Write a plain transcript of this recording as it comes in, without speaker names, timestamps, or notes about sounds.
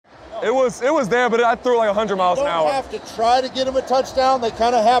It was there, but I threw like 100 miles an hour. You don't have to try to get him a touchdown. They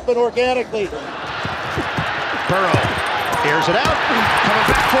kind of happen organically. Burrow airs it out. Coming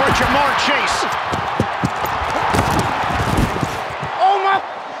back for it, Jamar Chase. Oh my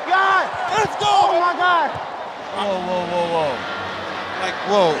God! Let's go! Oh my God! Whoa. Like,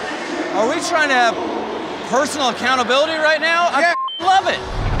 whoa. Are we trying to have personal accountability right now? I love it.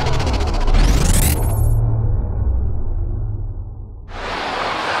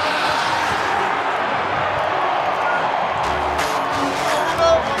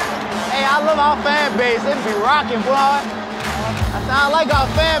 Hey, I love our fan base. They be rocking, boy. I like our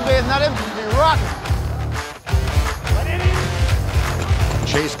fan base. Now they be rocking.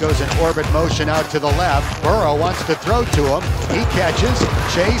 Chase goes in orbit motion out to the left. Burrow wants to throw to him. He catches.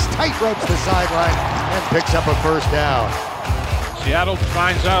 Chase tight ropes the sideline and picks up a first down. Seattle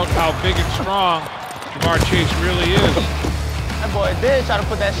finds out how big and strong Jamar Chase really is. That boy did try to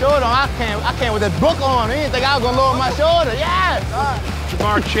put that shoulder on. I came with that book on. He didn't think I was gonna lower my shoulder. Yes.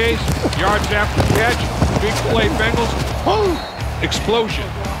 Jamar Chase, yards after catch, big play Bengals. Boom! Explosion.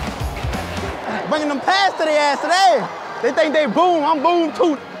 Bringing them past to their ass today. They think they boom, I'm boom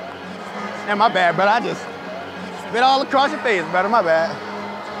too. And my bad, brother. I just spit all across your face, brother. My bad.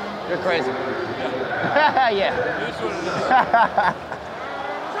 You're crazy. Yeah.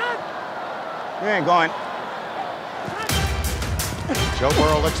 You ain't going. Joe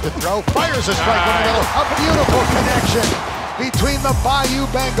Burrow looks to throw, fires a strike in the middle. A beautiful connection between the Bayou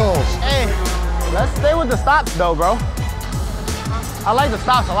Bengals. Hey, let's stay with the stops though, bro. I like the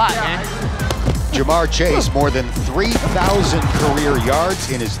stops a lot, man. Jamar Chase, more than 3,000 career yards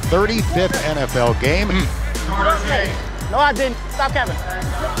in his 35th NFL game. No, I didn't. Stop capping.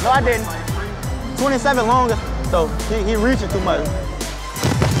 No, I didn't. 27 longer, so he reaching too much.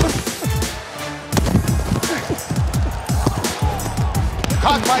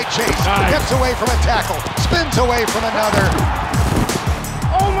 Caught by Chase, gets away from a tackle, spins away from another.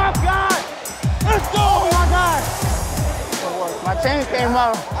 Oh my God! Let's go! Oh my God! My chain came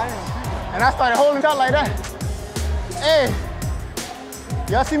out, and I started holding out like that. Hey,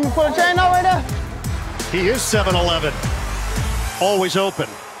 y'all see me put a chain out right there? He is 7'11", always open.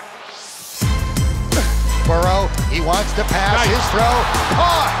 Burrow, he wants to pass, his throw,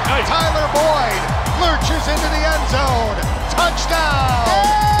 caught! Tyler Boyd lurches into the end zone. Touchdown!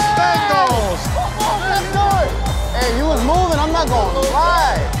 Hey! Bengals! Let's do it! Hey, you was moving, I'm not gonna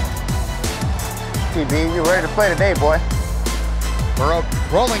lie. TB, you ready to play today, boy? Burrow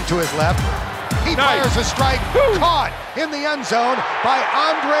rolling to his left. He fires a strike, caught in the end zone by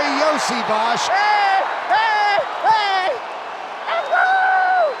Andre Yosivash. Hey! Let's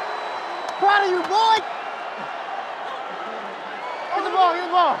go! Proud of you, boy! Get the ball, get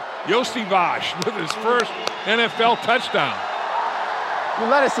the ball. Yosivash with his first NFL touchdown. You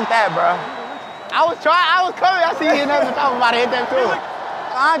let us see that, bro. I was coming, I see you never talking about it, hit that too.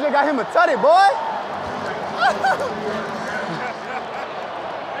 Andre got him a tutty, boy.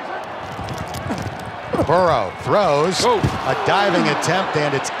 Burrow throws, a diving attempt,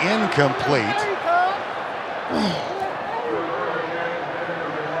 and it's incomplete.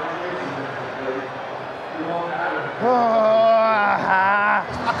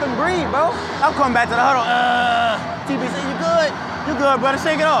 I couldn't breathe, bro. I'm coming back to the huddle. TB said, you good? You good, brother,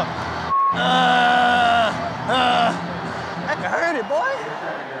 shake it off. That can hurt it, boy.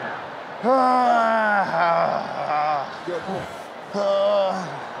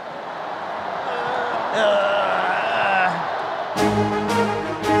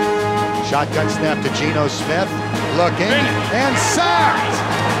 Shotgun snap to Geno Smith, looking, and sacked!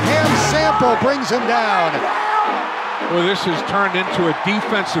 Ham Sample brings him down. Well, this has turned into a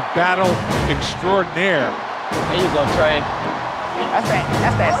defensive battle extraordinaire. There you go, Trey. That's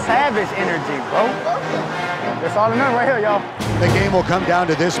that savage energy, bro. That's all in there right here, y'all. The game will come down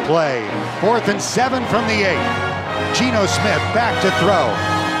to this play. 4th and 7 from the 8. Geno Smith back to throw.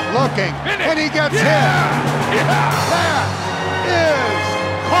 Looking, and he gets hit. That is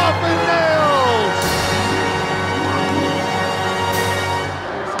coffin nails.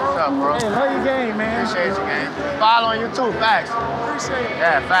 What's up, bro? Hey, love your game, man. Appreciate you, gang. Following you too, facts. Appreciate it.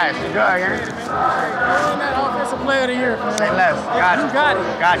 Yeah, facts. You good, gang? Hey, that offensive player of the year, man. Say less. Got you. You got it.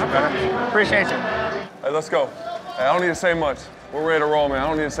 Got you, brother. Appreciate you. Hey, let's go. Hey, I don't need to say much. We're ready to roll, man. I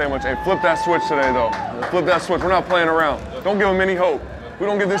don't need to say much. Hey, flip that switch today, though. Flip that switch. We're not playing around. Don't give them any hope. If we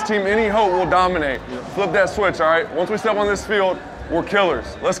don't give this team any hope, we'll dominate. Flip that switch, all right? Once we step on this field, we're killers.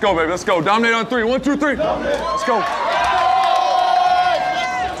 Let's go, baby. Let's go. Dominate on 3. 1, 2, 3. Let's go.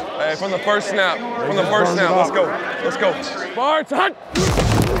 Hey, from the first snap. From the first snap. Let's go. Let's go. Spartan!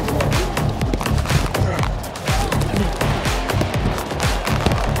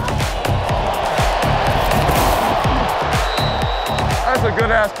 That's a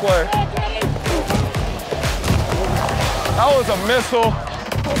good-ass play. That was a missile.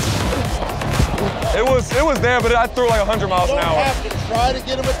 It was there, but I threw like 100 miles an hour. You don't have to try to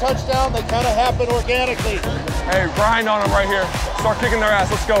get them a touchdown. They kind of happen organically. Hey, grind on them right here. Start kicking their ass.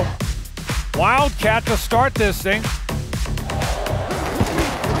 Let's go. Wildcat to start this thing.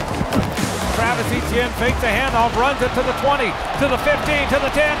 Travis Etienne fakes the handoff, runs it to the 20, to the 15, to the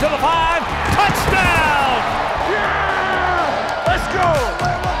 10, to the 5. Touchdown! Yeah! Let's go!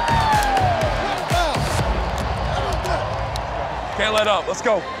 Can't let up. Let's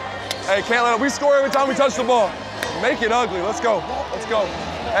go. Hey, can't let up. We score every time we touch the ball. Make it ugly. Let's go. Let's go.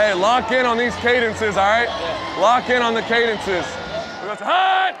 Hey, lock in on these cadences, all right? Yeah. Lock in on the cadences. We got to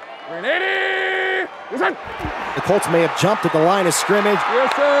hot. 380. The Colts may have jumped at the line of scrimmage.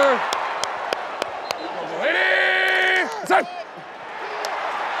 Yes, sir. 80.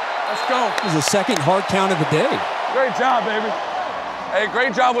 Let's go. This is the second hard count of the day. Great job, baby. Hey,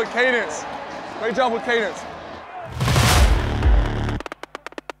 great job with cadence. Great job with cadence.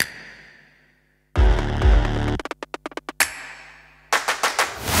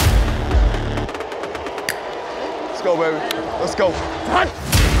 Let's go, baby. Let's go. Hot.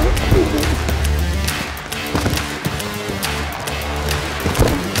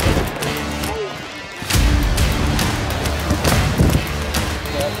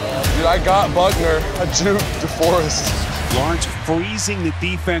 Dude, I got Buckner. I juked DeForest. Lawrence freezing the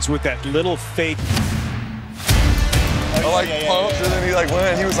defense with that little fake. I pumped, and then he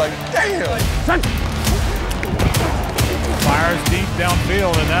went, and he was like, damn. Fires deep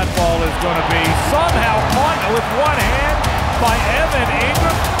downfield, and that ball is going to be somehow caught with one hand by Evan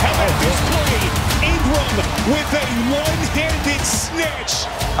Ingram. How about this play? Ingram with a one-handed snatch.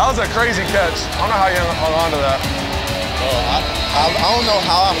 That was a crazy catch. I don't know how you hung on to that. I don't know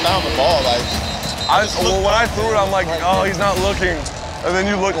how I found the ball. When I threw it, I'm like, oh, he's not looking. And then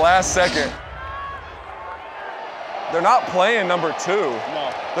you look last second. They're not playing number 2.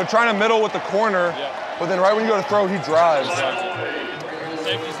 No. They're trying to middle with the corner, but then right when you go to throw, he drives.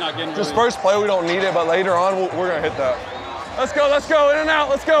 Safety's not getting Just first play, we don't need it, but later on, we're going to hit that. Let's go, in and out,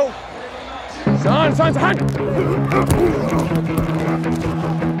 let's go. Son, hot.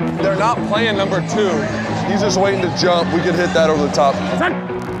 They're not playing number 2. He's just waiting to jump. We could hit that over the top.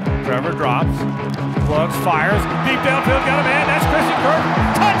 Trevor drops, plugs, fires, deep downfield, got a man, that's Christian Kirk.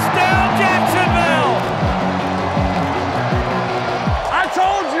 Touchdown, Jacksonville! I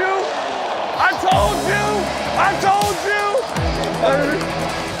told you! I told you! I told you!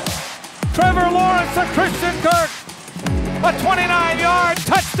 Trevor Lawrence to Christian Kirk. A 29-yard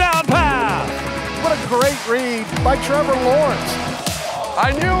touchdown pass. What a great read by Trevor Lawrence.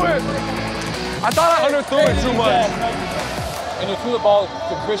 I knew it! I thought I underthrew it too much. And you threw the ball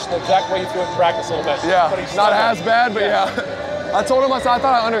to Christian the exact way he threw it in practice a little bit. Yeah, not as bad, but yeah. I told him, I thought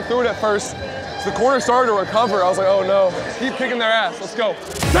I underthrew it at first. So the corner started to recover. I was like, oh no. Keep kicking their ass. Let's go.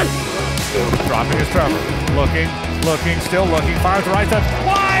 Dropping his Trevor. Looking, still looking. Fires the right side.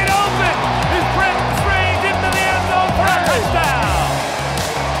 Wide open! Is Brent Strange into the end zone for a touchdown!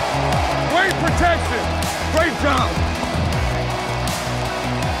 Great protection. Great job.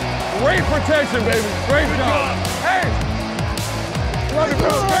 Great protection, baby. Great job. Hey! Love it,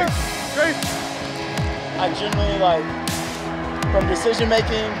 bro. Great. I generally from decision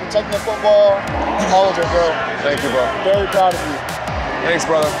making, protecting the football, all of it, bro. Thank you, bro. Very proud of you. Thanks,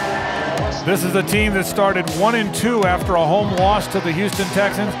 brother. This is a team that started 1-2 after a home loss to the Houston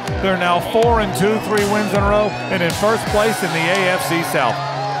Texans. They're now 4-2, 3 wins in a row, and in first place in the AFC South.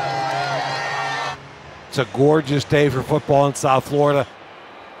 It's a gorgeous day for football in South Florida.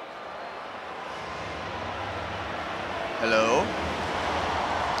 Hello?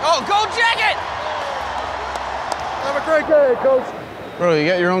 Oh, go Jacket! Have a great day, Coach. Bro, you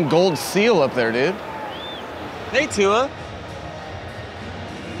got your own gold seal up there, dude. Hey, Tua.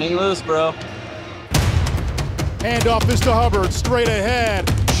 Hang loose, bro. Handoff is to Hubbard, straight ahead.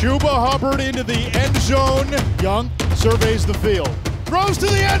 Chuba Hubbard into the end zone. Young surveys the field. Throws to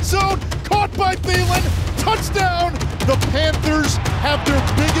the end zone, caught by Thielen. Touchdown! The Panthers have their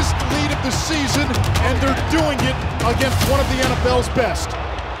biggest lead of the season, and they're doing it against one of the NFL's best.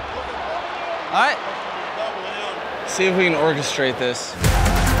 All right. See if we can orchestrate this.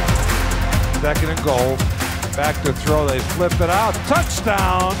 2nd and goal. Back to throw. They flip it out.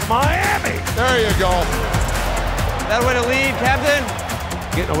 Touchdown, Miami. There you go. That way to lead, Captain.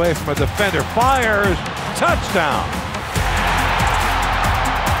 Getting away from a defender. Fires. Touchdown.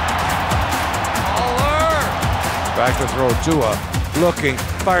 Back to throw. Tua looking.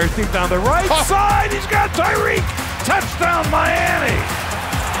 Fires deep down the right side. He's got Tyreek. Touchdown, Miami.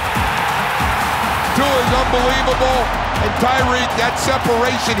 Tua is unbelievable. And Tyreek, that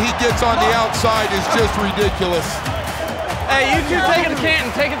separation he gets on the outside is just ridiculous. Hey, you two take it to Canton.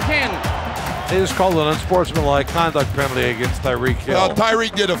 Take it to Canton. They just called an unsportsmanlike conduct penalty against Tyreek Hill. Well,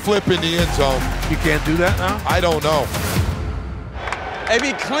 Tyreek did a flip in the end zone. You can't do that now? I don't know. Hey,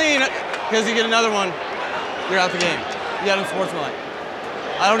 be clean, because you get another one, you're out the game. You got unsportsmanlike.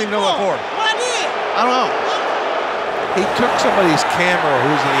 I don't even know what for. What I did? I don't know. He took somebody's camera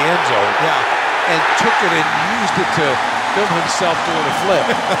who's in the end zone, and took it and used it to film himself doing a flip.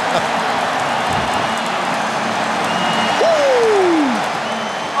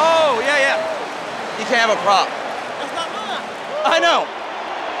 Oh, yeah. You can't have a prop. That's not mine. I know.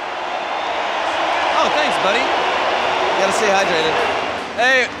 Oh, thanks, buddy. You gotta stay hydrated.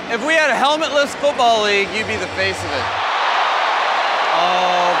 Hey, if we had a helmetless football league, you'd be the face of it.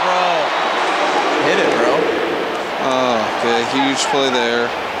 Oh, bro. Hit it, bro. Oh, okay, huge play there.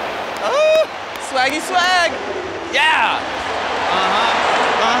 Oh, swaggy swag. Yeah.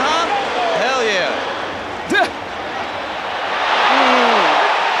 Hell yeah.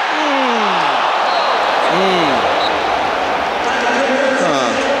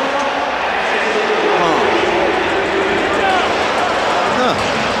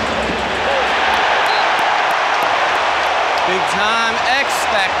 Big time X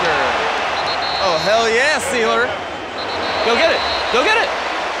Factor. Oh, hell yeah, Sealer. Go get it. Go get it.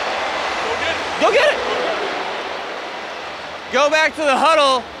 Go get it. Go back to the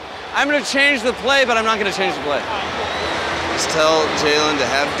huddle. I'm going to change the play, but I'm not going to change the play. Just tell Jalen to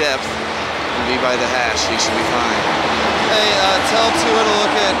have depth and be by the hash. He should be fine. Hey, tell Tua to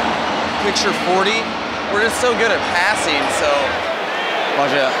look at picture 40. We're just so good at passing, so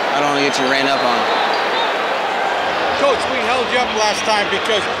watch out. I don't want to get you ran up on. Coach, we held you up last time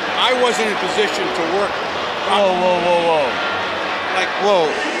because I wasn't in position to work. Whoa. Like, whoa.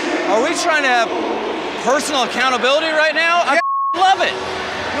 Are we trying to have personal accountability right now? I love it.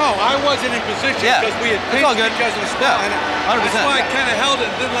 No, I wasn't in position because we had pinched because of the spot. Yeah, 100%. That's why I kind of held it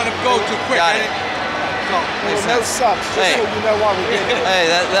and didn't let him go too quick. Got it. No subs, just so you know why we did it. Hey,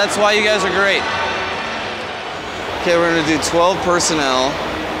 that's why you guys are great. Okay, we're gonna do 12 personnel.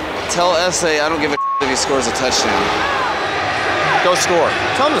 Tell SA I don't give a if he scores a touchdown. Go score.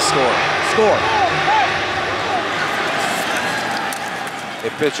 Tell him to score. Score. They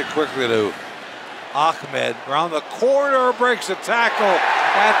pitch it quickly to Ahmed. Around the corner, breaks a tackle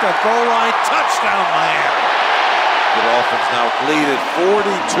at the goal line. Touchdown, Miami. The Dolphins now lead at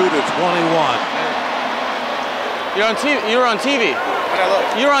 42-21. You're on TV. You were on TV. How'd I look?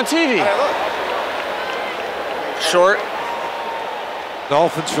 You were on TV. How'd I look? Short.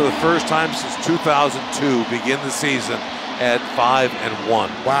 Dolphins, for the first time since 2002, begin the season at 5-1.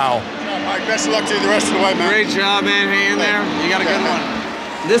 Wow. All right, best of luck to you the rest of the way, man. Great job, man. Hang in there. You got a good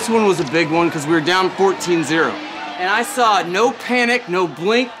one. This one was a big one because we were down 14-0. And I saw no panic, no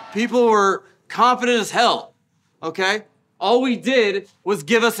blink. People were confident as hell, okay? All we did was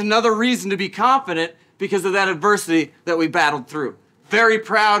give us another reason to be confident because of that adversity that we battled through. Very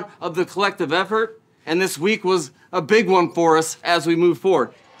proud of the collective effort, and this week was a big one for us as we move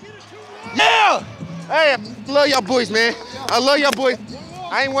forward. Yeah! Hey, I love y'all boys, man. I love y'all boys.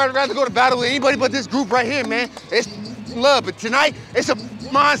 I ain't worried rather go to battle with anybody but this group right here, man. It's love, but tonight, it's a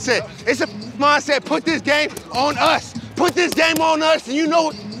mindset. It's a mindset. Put this game on us. Put this game on us, and you know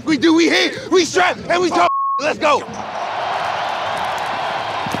what we do. We hit, we strap, and we talk. Let's go.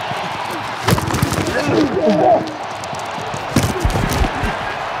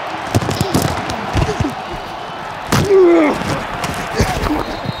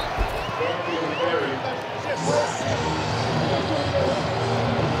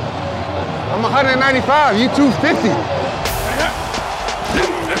 I'm 195, you 250.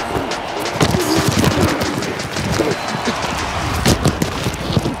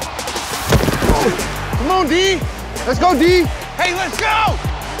 Come on, D. Let's go, D. Hey, let's go.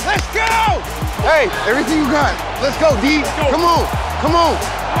 Let's go. Hey, everything you got. Let's go, D. Come on. Come on.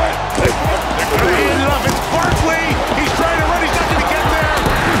 They're going to hand it off. It's Barkley. He's trying to run. He's not going to get there.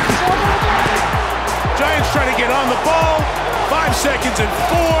 Giants trying to get on the ball. 5 seconds and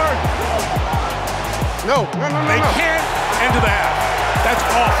 4. No. They can't end the half. That's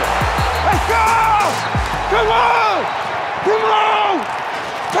awful. Let's go! Come on! Come on!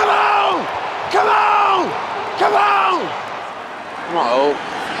 Come on! Come on! Come on! Come on, O.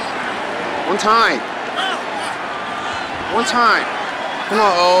 One time. One time. Come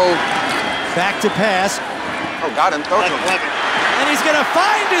on, O. Back to pass. Oh, got him. Throw him. And he's going to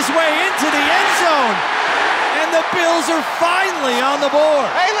find his way into the end zone. And the Bills are finally on the board.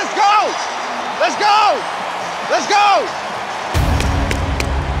 Hey, let's go! Let's go! Let's go!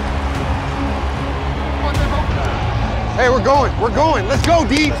 Hey, we're going. We're going. Let's go,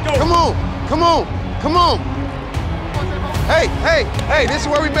 D. Come on. Come on. Come on. Hey, hey, hey, this is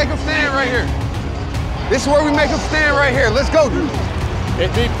where we make them stand right here. This is where we make them stand right here. Let's go, dude.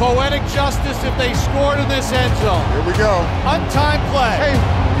 It'd be poetic justice if they scored in this end zone. Here we go. Untimed play. Hey,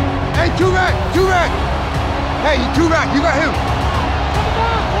 hey, two-back. Hey, two-back, you got him.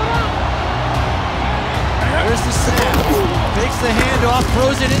 There's the snap. Takes the handoff,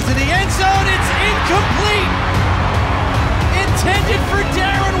 throws it into the end zone. It's incomplete. Intended for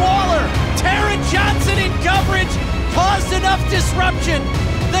Darren Waller. Taron Johnson in coverage caused enough disruption.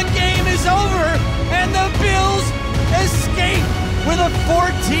 The game is over, and the Bills escape with a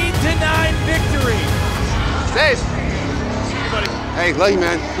 14-9 victory. Dave. Hey, love you,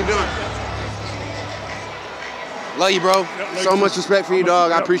 man. Keep doing. Love you, bro. So much respect for you,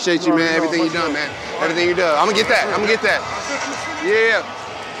 dog. I appreciate you, man. Everything you done, man. Everything you done. I'm gonna get that. I'm gonna get that. Yeah.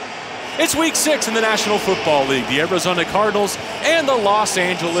 It's week 6 in the National Football League. The Arizona Cardinals and the Los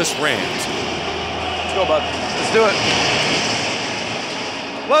Angeles Rams. Let's go, bud. Let's do it.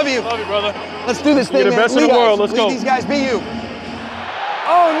 Love you. Love you, brother. Let's do this thing, You're the best in the world. Let's go. Lead these guys be you.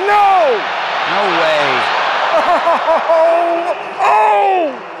 Oh, no! No way.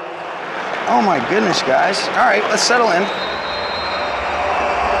 Oh! Oh my goodness, guys. All right, let's settle in.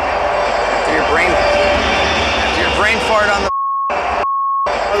 After your brain fart on the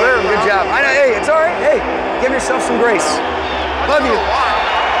good job. I know, hey, it's all right. Hey, give yourself some grace. Love you.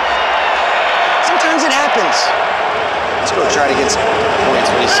 Sometimes it happens. Let's go try to get some points.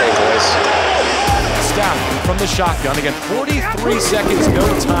 What do you say, boys? Stafford from the shotgun. Again, 43 seconds, no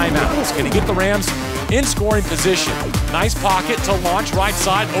timeouts. Can he get the Rams in scoring position? Nice pocket to launch right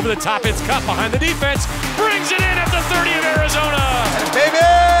side. Over the top, it's cut behind the defense. Brings it in at the 30 of Arizona. Baby!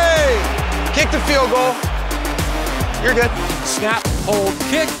 Kick the field goal. You're good. Snap, hold,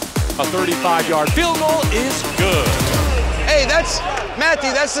 kick. A 35-yard field goal is good. Hey,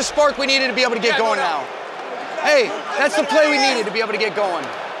 Matthew, that's the spark we needed to be able to get going now. Hey, that's the play we needed to be able to get going.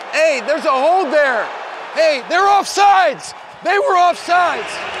 Hey, there's a hold there. Hey, they're offsides. They were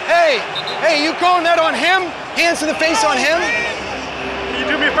offsides. Hey, you calling that on him? Hands to the face on him? Can you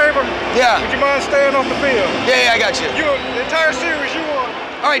do me a favor? Yeah. Would you mind staying off the field? Yeah, I got you. The entire series, you won.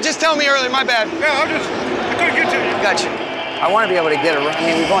 All right, just tell me earlier, my bad. Yeah, I couldn't get to you. Got you. I want to be able to get a run. I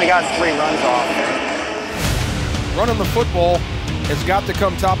mean, we've only got 3 runs off. Running the football has got to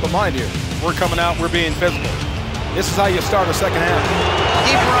come top of mind here. We're coming out, we're being physical. This is how you start a second half.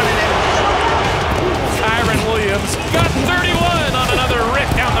 Keep running it. Kyron Williams got 31 on another rip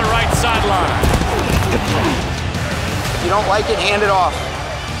down the right sideline. If you don't like it, hand it off.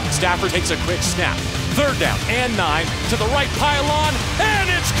 Stafford takes a quick snap. 3rd down and 9 to the right pylon, and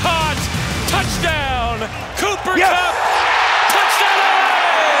it's caught. Touchdown, Cooper Kupp. Touchdown!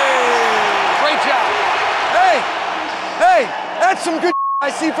 Great job. Hey, that's some good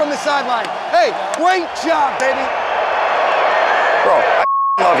I see from the sideline. Hey, great job, baby. Bro, I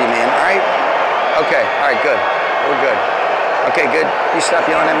love you, man, all right? Okay, all right, good. We're good. Okay, good. You stop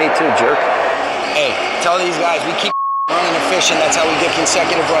yelling at me too, jerk. Hey, tell these guys we keep running efficient. That's how we get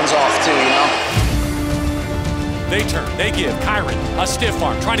consecutive runs off too, you know? They turn, they give Kyron a stiff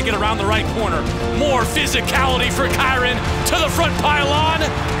arm, trying to get around the right corner. More physicality for Kyron to the front pylon,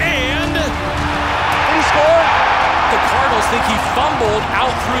 and... Did he score? The Cardinals think he fumbled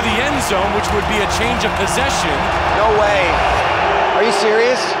out through the end zone, which would be a change of possession. No way. Are you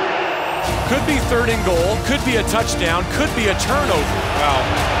serious? Could be 3rd and goal, could be a touchdown, could be a turnover. Wow.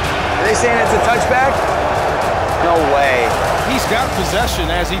 Are they saying it's a touchback? No way. He's got possession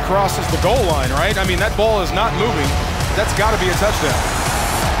as he crosses the goal line, right? I mean, that ball is not moving. That's got to be a touchdown.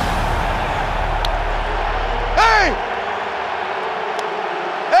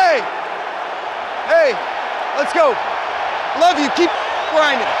 Hey, let's go. Love you. Keep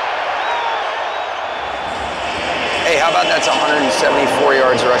grinding. Hey, how about that's 174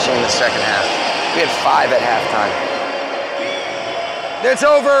 yards rushing in the second half? We had 5 at halftime. It's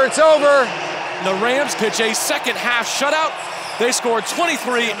over. It's over. The Rams pitch a second half shutout. They scored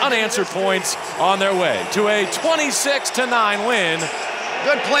 23 unanswered points on their way to a 26-9 win.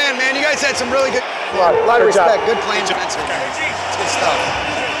 Good plan, man. You guys had some really good, a lot of respect. Good plan defensively. It's good stuff.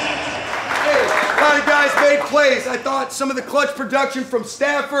 Hey, a lot of guys made plays. I thought some of the clutch production from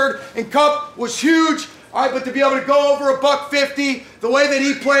Stafford and Kupp was huge. All right, but to be able to go over $150, the way that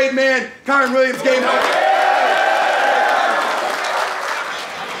he played, man, Kyron Williams game out.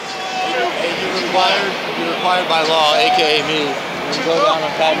 You're required by law, aka me. When you go down on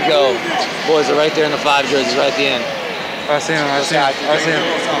pat and go, boys are right there in the 5 jerseys, right at the end. I see him.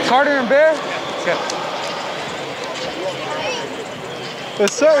 Carter and Bear?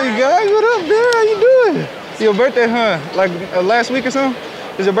 What's up, you guys? What up, Bear? How you doing? Your birthday, huh? Like last week or something?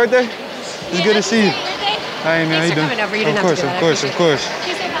 Is your birthday? It's good to see you. Hi, man. How you doing? Of course. Can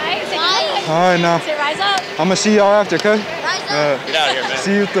you say hi? Say hi. All right, now. Say rise up. I'm gonna see y'all after, okay? Rise up. Get out of here, man.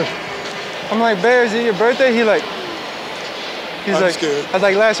 See you through. I'm like, Bear, is it your birthday? He's like, I was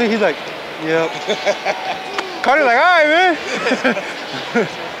like, last week, he's like, yep. Carter's like, all right, man.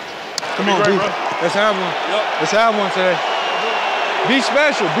 Come on, B. Let's have one. Yep. Let's have one today. Be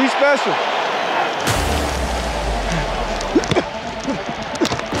special, be special.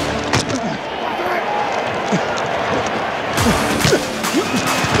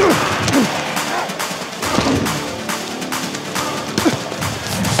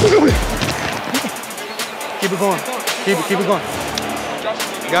 Keep it going. Keep it going.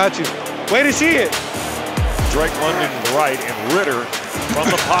 Got you. Way to see it. Drake London right and Ritter from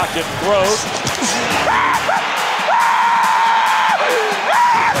the pocket throws.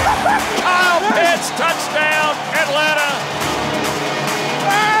 Kyle Pitts, touchdown, Atlanta.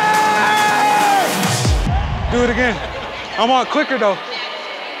 Do it again. I want quicker though.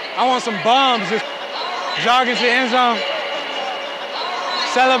 I want some bombs just jogging to the end zone.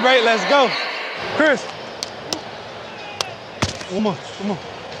 Celebrate, let's go. Chris. One more, one more.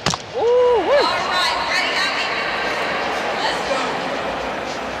 Ooh, woo. All right, ready, happy? Let's go.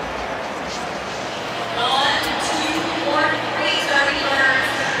 1, 2, 4, 3, 30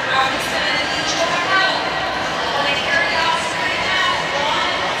 yards. I'll be spinning each one out. When they carry off straight out.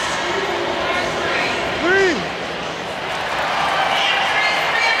 1,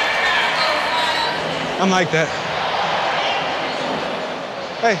 2, 3. I'm like that.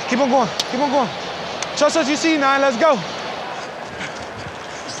 Hey, keep on going, keep on going. Trust us, you see, 9, let's go.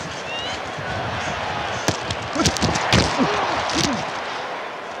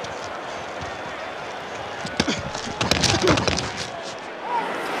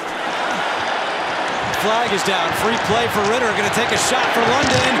 Flag is down. Free play for Ritter. Going to take a shot for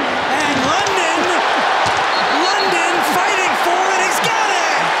London. And London fighting for it. He's got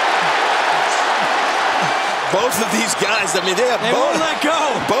it. Both of these guys, I mean, they won't let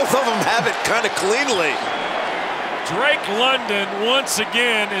go. Both of them have it kind of cleanly. Drake London, once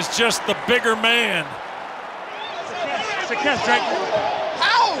again, is just the bigger man. It's a catch, Drake.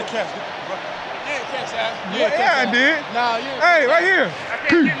 Ow! It's a catch. Yeah, catch, Al. Yeah, I did. Nah, you. Hey, right here. I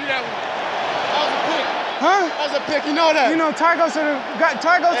can't give you that one. That was a pick. Huh? That was a pick, you know that. You know, Ty goes to the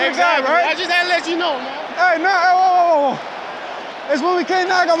guy, right? I just had to let you know, man. Hey, no, whoa. It's when we can't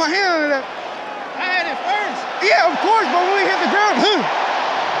knock on my hand under that. I had it first. Yeah, of course, but when we hit the ground,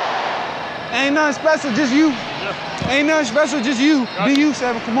 ain't nothing special, just you. Ain't nothing special, just you. Be you,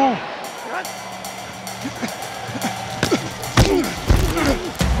 Seven, come on.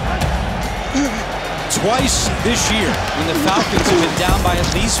 Twice this year, when the Falcons have been down by at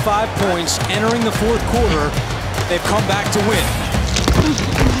least 5 points entering the fourth quarter, they've come back to win.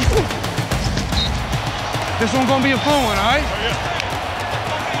 This one's gonna be a fun one, all right?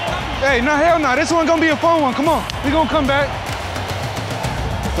 Hey, no, hell no. This one's gonna be a fun one. Come on, we gonna come back.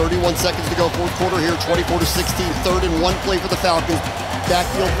 31 seconds to go, fourth quarter here, 24-16, 3rd and 1 play for the Falcons.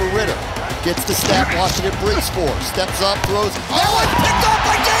 Backfield for Ritter. Gets to snap, watching it Briggs for. Steps up, throws. That was picked up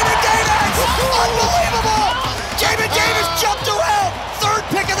by Jamin Davis! Unbelievable! Jamin Davis jumped around! 3rd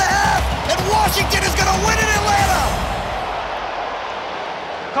pick of the half, and Washington is gonna win in Atlanta!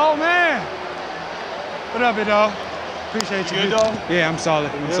 Cole, man. What up, dog? Appreciate you. Good, dog? Yeah, I'm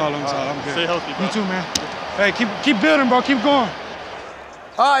solid. I'm solid. I'm good. Stay healthy, bro. You too, man. Hey, keep building, bro. Keep going.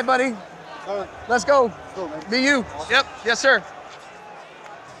 All right, buddy. Let's go. Be you. Yep. Yes, sir.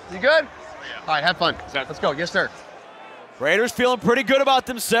 You good? All right, have fun. Let's go. Yes, sir. Raiders feeling pretty good about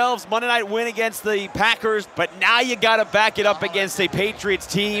themselves. Monday night win against the Packers, but now you got to back it up against a Patriots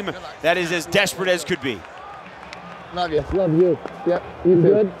team that is as desperate as could be. Love you. Love you. Yep. You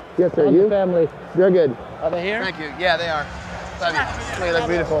good? Yes, sir. You? Family. They're good. Are they here? Thank you. Yeah, they are. Love you. They look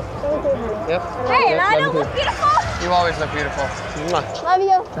beautiful. Yep. Hey, yep. Lionel, look beautiful. You always look beautiful. Love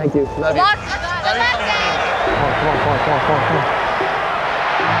you. Thank you. Love you. Good luck. Good luck, Dad. Come on.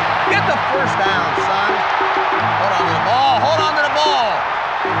 Get the first down, son. Hold on to the ball. Hold on to the ball.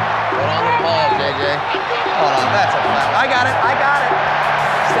 Hold on to the ball, JJ. Hold on. That's a foul. I got it.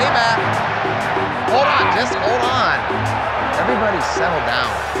 Stay back. Hold on. Just hold on. Everybody settle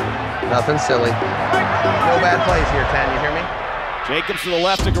down. Nothing silly. No bad plays here, 10. You hear me? Jacobs to the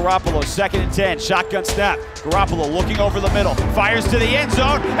left to Garoppolo, 2nd and 10. Shotgun snap. Garoppolo looking over the middle. Fires to the end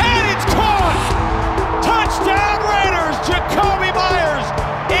zone, and it's caught! Touchdown Raiders! Jacoby Myers,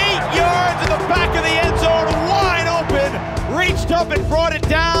 8 yards in the back of the end zone, wide open. Reached up and brought it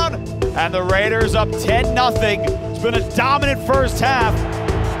down. And the Raiders up 10-0. It's been a dominant first half.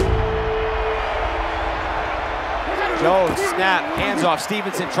 Jones, snap, hands off.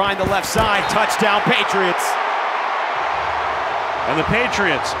 Stevenson trying the left side. Touchdown, Patriots. And the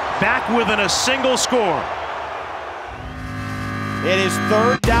Patriots back within a single score. It is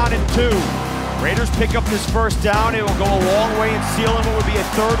 3rd down and 2. Raiders pick up this first down. It will go a long way in sealing what would be a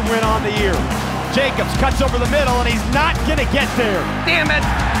 3rd win on the year. Jacobs cuts over the middle, and he's not going to get there. Damn it!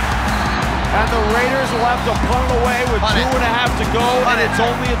 And the Raiders will have to punt it away with 2.5 to go, and it's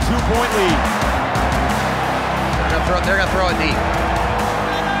only a 2-point lead. They're gonna throw it deep.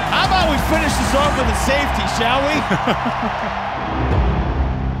 How about we finish this off with a safety, shall we?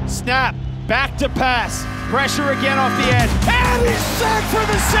 Snap, back to pass. Pressure again off the edge. And he's sacked for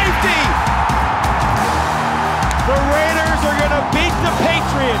the safety! The Raiders are gonna beat the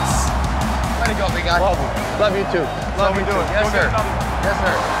Patriots. Way to go, big guy. Love you too. Love you too. Yes, sir. Yes,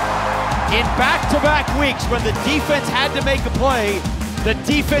 sir. In back-to-back weeks, when the defense had to make a play, the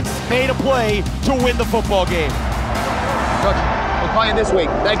defense made a play to win the football game. Coach, we'll call you this week.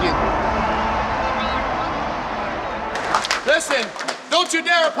 Thank you. Listen, don't you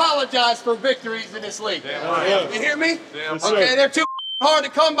dare apologize for victories in this league. You hear me? Yes, Okay, they're too hard to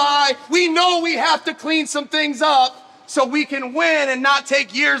come by. We know we have to clean some things up so we can win and not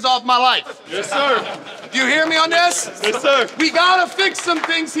take years off my life. Yes, sir. Do you hear me on this? Yes, sir. We gotta fix some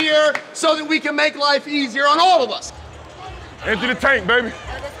things here so that we can make life easier on all of us. Empty the tank, baby.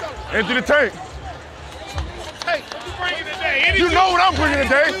 Empty the tank. Hey, what you bringing today? You know what I'm bringing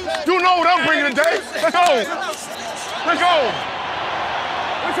today. You know what I'm bringing today. Let's go. Let's go.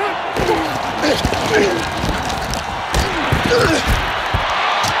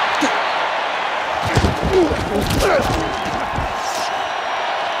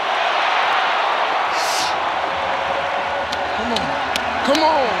 Come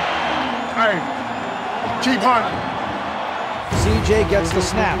on. Hey, keep hunting. CJ gets the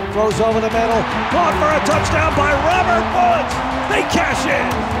snap, throws over the middle, caught for a touchdown by Robert Woods. They cash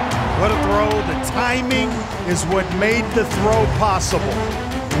in. What a throw. The timing is what made the throw possible.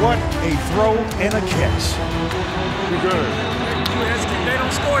 What a throw and a catch. You good. They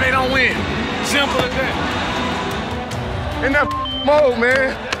don't score, they don't win. Simple as that. In that mode,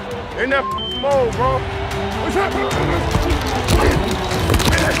 man. In that mode, bro. What's happening?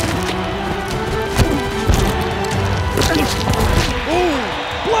 Ooh,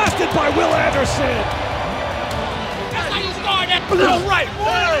 blasted by Will Anderson. That's how you start that. All right.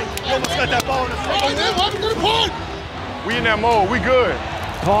 You almost got that ball in the front. Welcome to the point. We in that mode. We good.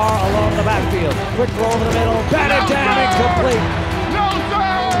 Carr along the backfield. Quick throw over the middle. Batted down, incomplete. No,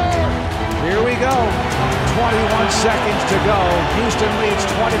 sir. Here we go. 21 seconds to go. Houston leads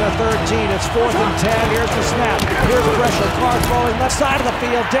 20-13. It's 4th and 10. Here's the snap. Here's pressure. Carr throwing left side of the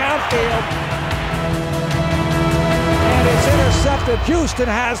field, downfield. And it's intercepted. Houston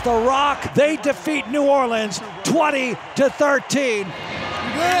has the rock. They defeat New Orleans 20-13. You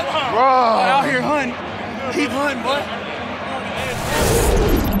good? Out here hunting. Keep hunting, boy.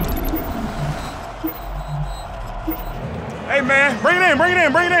 Hey, man, bring it in, bring it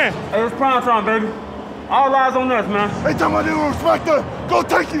in, bring it in. Hey, it's prime time, baby. All eyes on us, man. Hey, talking about the respecter, go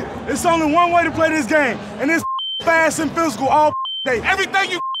take it. It's only one way to play this game, and it's fast and physical all day.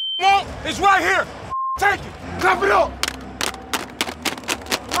 Everything you want is right here. Take it, clap it up.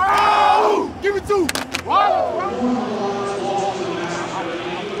 Oh, give it to.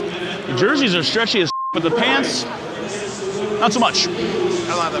 The jerseys are stretchy as but the pants, not so much. I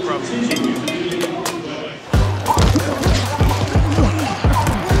don't have that problem.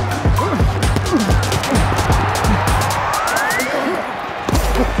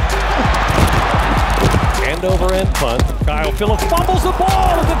 Over and punt. Kyle Phillips fumbles the ball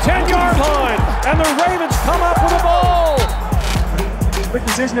at the 10-yard line, and the Ravens come up with the ball. Big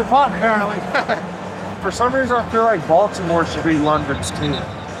decision to punt, apparently. For some reason, I feel like Baltimore should be London's team.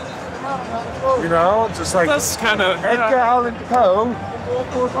 You know, just like that's kind of Edgar Allan Poe.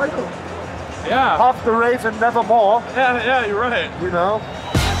 Yeah. Off the Raven, never more. Yeah, you're right. You know.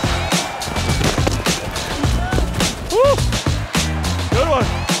 Woo! Good one.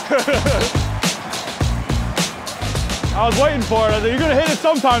 I was waiting for it. I said, you're going to hit it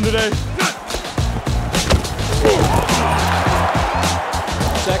sometime today.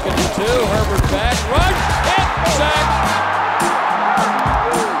 2nd and 2. Herbert back. Run. Hit. Sack.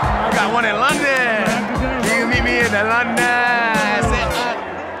 I got one in London. You meet me in London.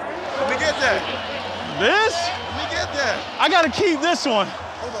 Let me get that. This? Let me get that. I got to keep this one.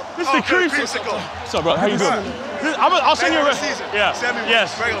 This is the creamsicle. What's up, bro? How you doing? I'll send you a Yeah. Send me one.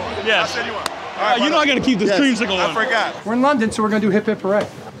 Yes. Regular one. Yes. I'll send you one. You know I gotta keep this creamsicle on. I forgot. We're in London, so we're gonna do Hip Hip Hooray.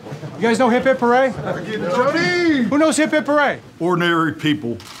 You guys know Hip Hip Hooray? Jody! Who knows Hip Hip Hooray? Ordinary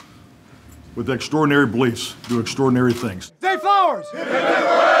people with extraordinary beliefs do extraordinary things. Zay Flowers!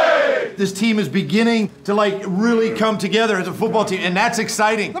 This team is beginning to really come together as a football team, and that's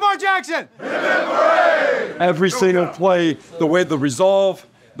exciting. Lamar Jackson! Every single play, the way the resolve,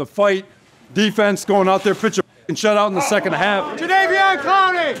 the fight, defense going out there, pitch a shutout in the second half. Jadeveon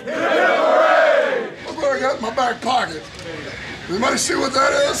Clowney! Look what I got in my back pocket. Anybody see what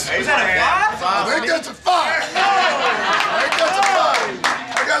that is? Is that a 5? I think that's a 5. I think that's a 5.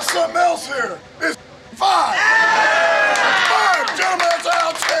 I got something else here. It's 5. 5, gentlemen, that's an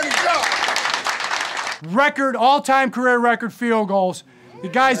outstanding job. Record, all-time career record field goals. The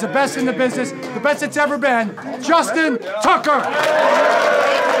guy's the best in the business, the best it's ever been. Justin Tucker.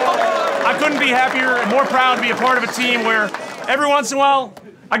 I couldn't be happier and more proud to be a part of a team where every once in a while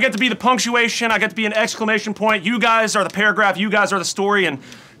I get to be the punctuation, I get to be an exclamation point. You guys are the paragraph, you guys are the story, and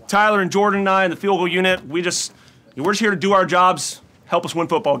Tyler and Jordan and I and the field goal unit, we're just here to do our jobs, help us win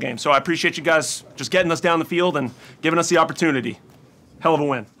football games. So I appreciate you guys just getting us down the field and giving us the opportunity. Hell of a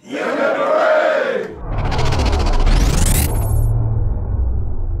win.